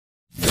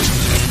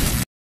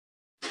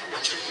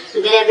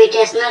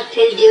Gravitational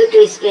field due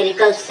to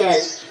spherical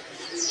shell.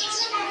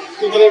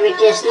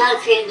 Gravitational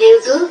field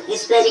due to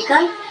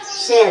spherical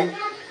shell.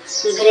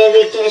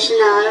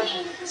 Gravitational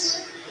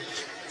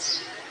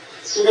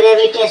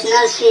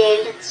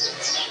field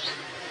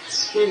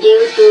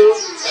due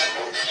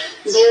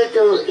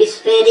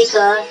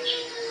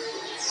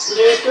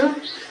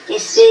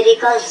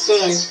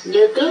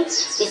to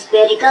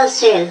spherical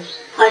shell.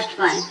 First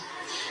point.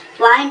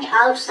 Point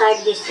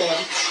outside the shell.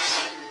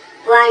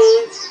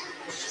 Point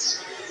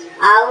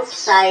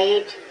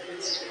outside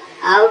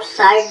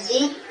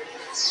the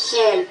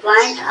shell.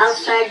 Point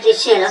outside the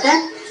shell. Okay.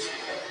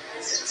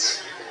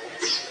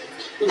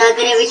 The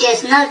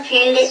gravitational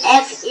field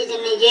F is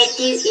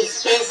negative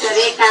space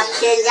rate of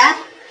change of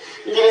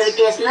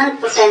gravitational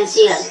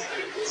potential.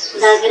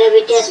 The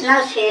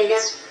gravitational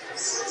field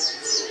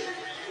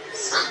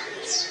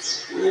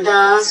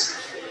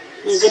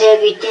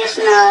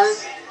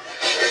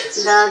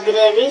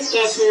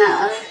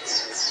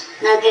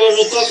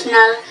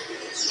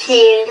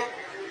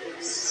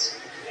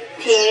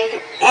field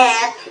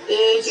F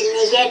is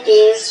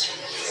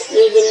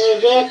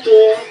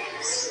negative.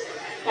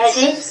 F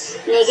is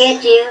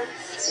negative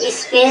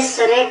space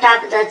rate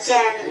of the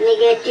change.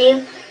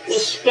 Negative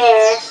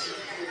space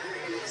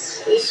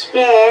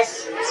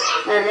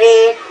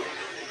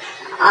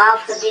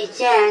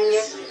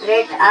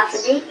rate of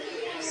the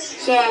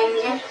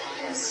change.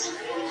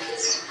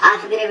 Of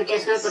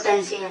gravitational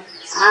potential.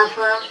 Of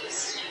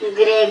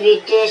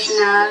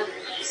gravitational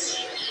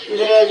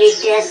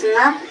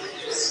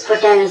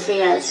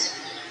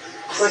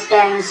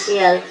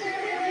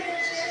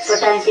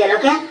potential.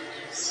 Okay.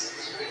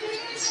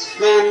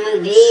 Then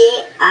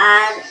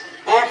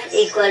VRF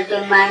equal to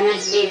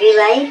minus dV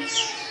by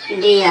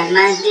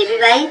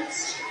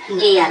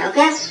dr.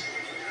 Okay.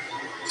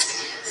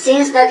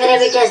 Since the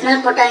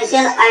gravitational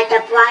potential at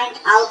a point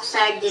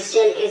outside the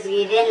shell is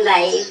given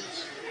by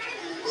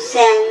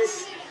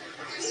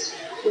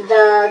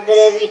the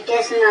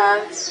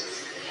gravitational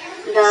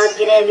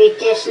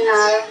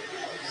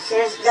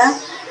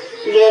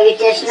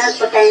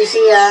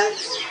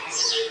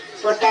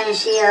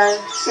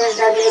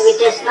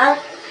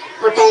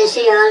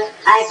potential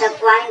at a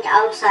point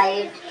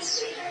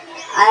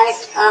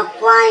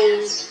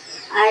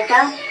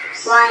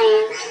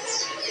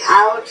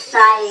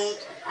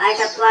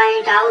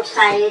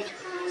outside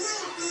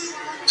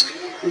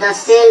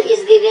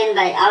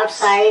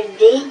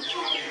the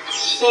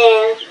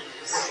shell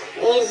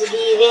is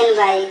given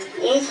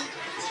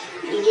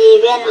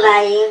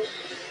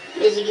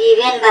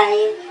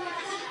by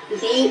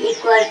B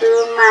equal to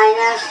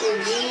minus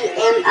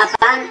gm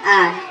upon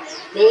r.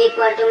 B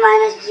equal to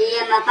minus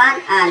gm upon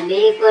r. B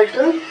equal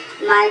to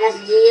minus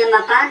gm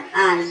upon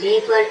r. B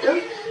equal to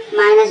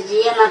minus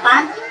gm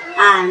upon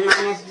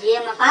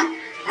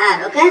r.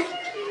 Okay.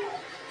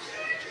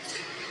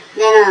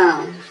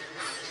 Then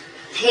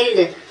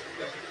field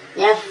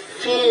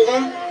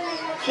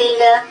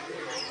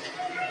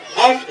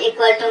F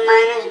equal to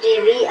minus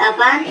dV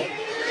upon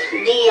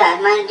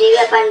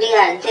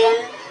dr. Then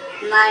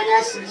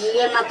minus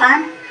gm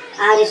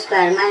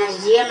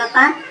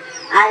upon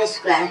r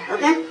square.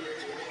 Okay.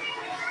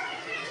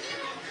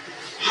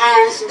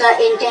 Hence the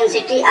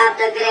intensity of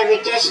the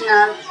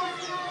gravitational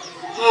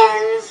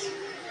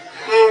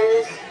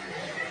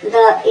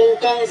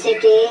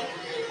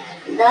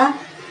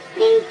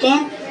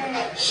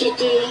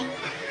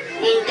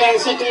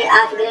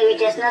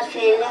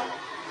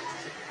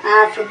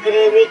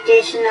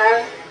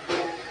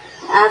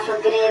of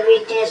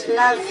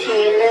gravitational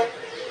field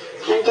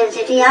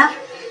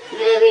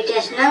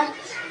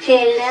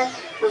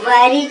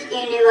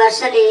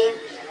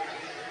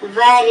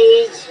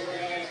varies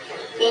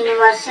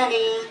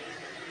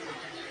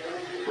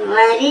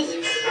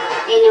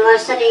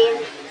universally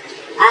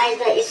as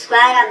the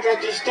square of the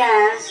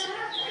distance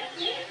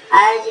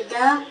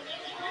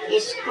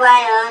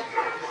of the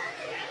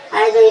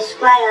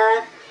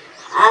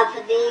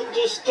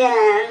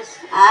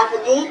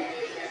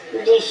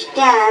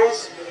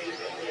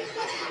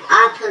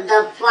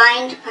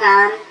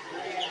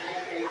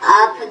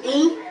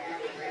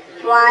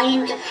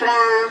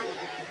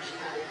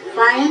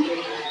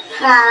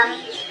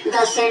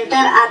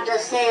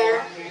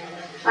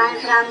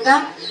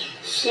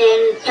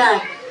point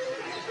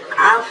from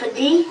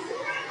the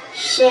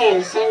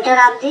center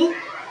of the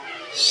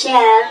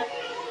shell,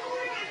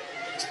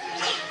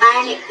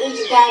 and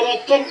is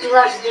directed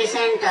towards the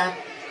center,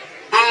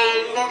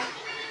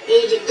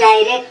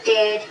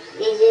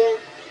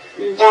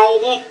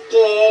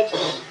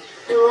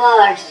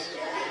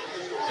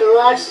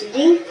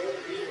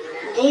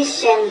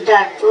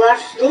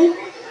 towards the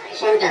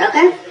center.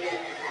 Okay.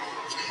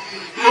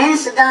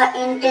 Hence the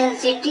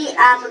intensity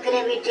of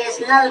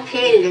gravitational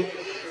field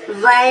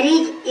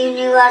varies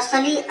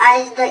universally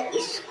as the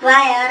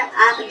square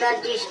of the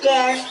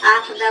distance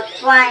of the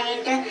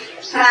point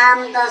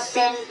from the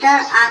center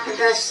of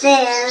the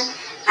shell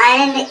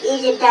and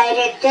is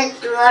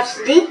directed towards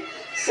the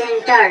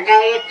center.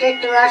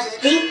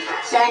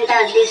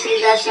 This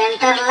is the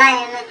center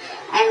line,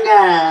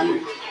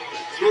 and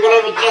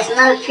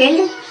gravitational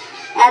field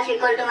F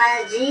equal to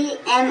minus G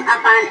M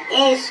upon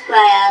A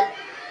square,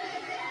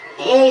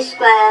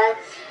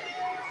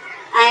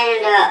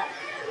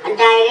 and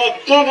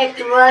directed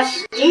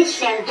towards the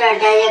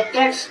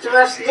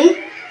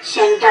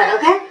center,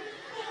 okay?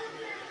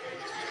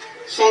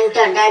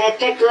 Center,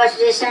 directed towards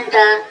the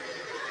center,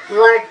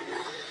 what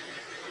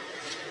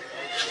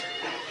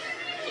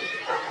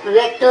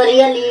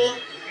vectorially,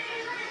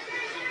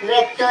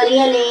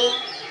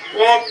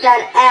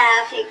 vector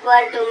F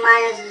equal to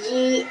minus G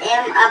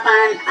M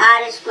upon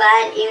R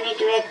square unit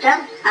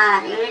vector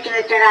R,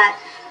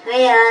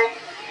 where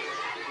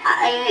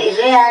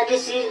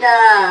this is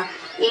the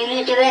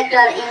unit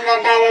vector in the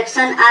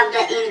direction of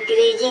the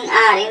increasing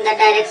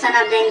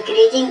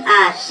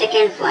R,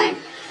 second point.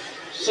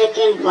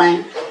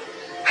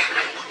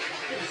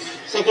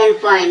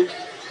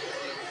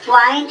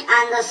 Point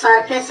on the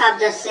surface of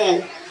the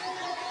cell.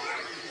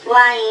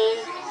 Point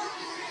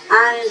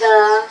on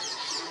the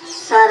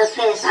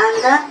surface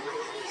of the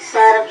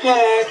cell.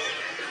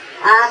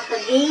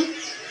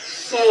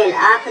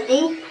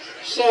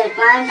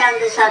 Point on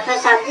the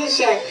surface of the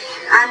cell.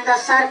 On the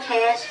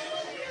surface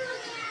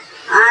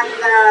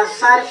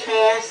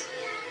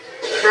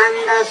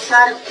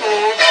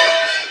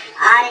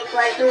R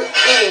equal to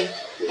A,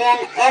 then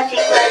F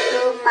equal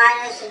to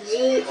minus G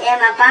M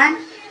upon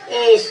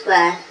A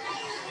square.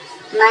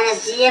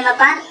 F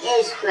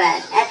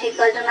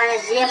equal to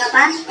minus G M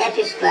upon F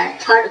square.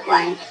 Third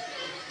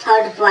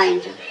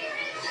point.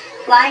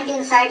 Point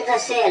inside the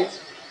cell.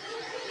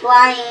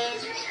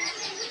 Point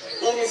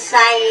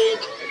inside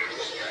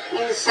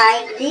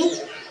the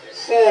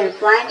cell.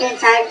 Point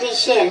inside the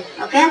shell.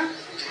 Okay.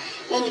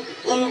 In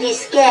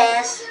this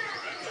case,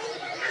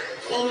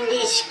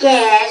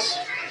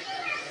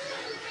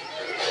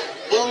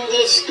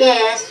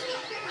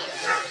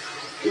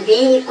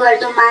 B equal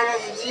to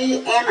minus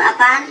G M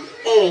upon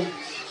A.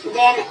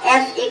 Then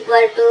F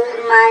equal to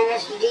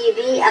minus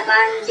dB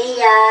upon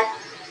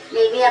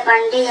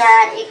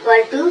dr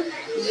equal to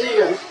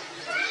 0.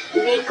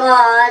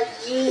 Because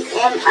G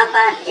M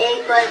upon A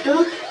equal to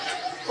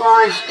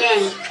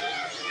constant.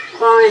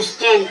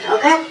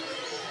 Okay.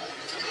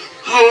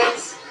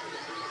 Hence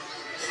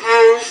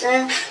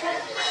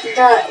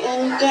the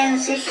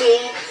intensity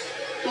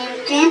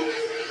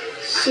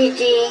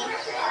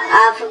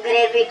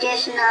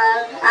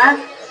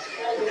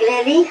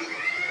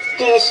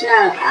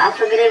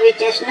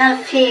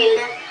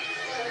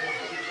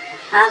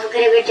of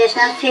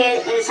gravitational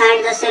field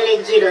inside the cell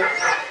is 0.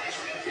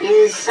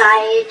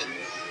 Inside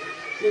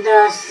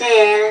the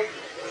cell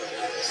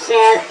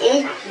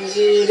is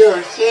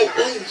 0.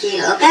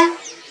 Okay.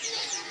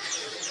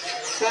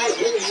 Cell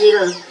is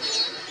 0.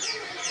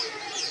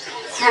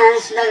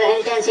 Hence the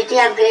intensity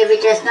of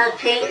gravitational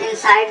field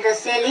inside the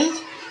cell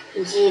is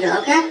 0.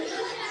 Okay.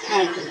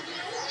 Thank you.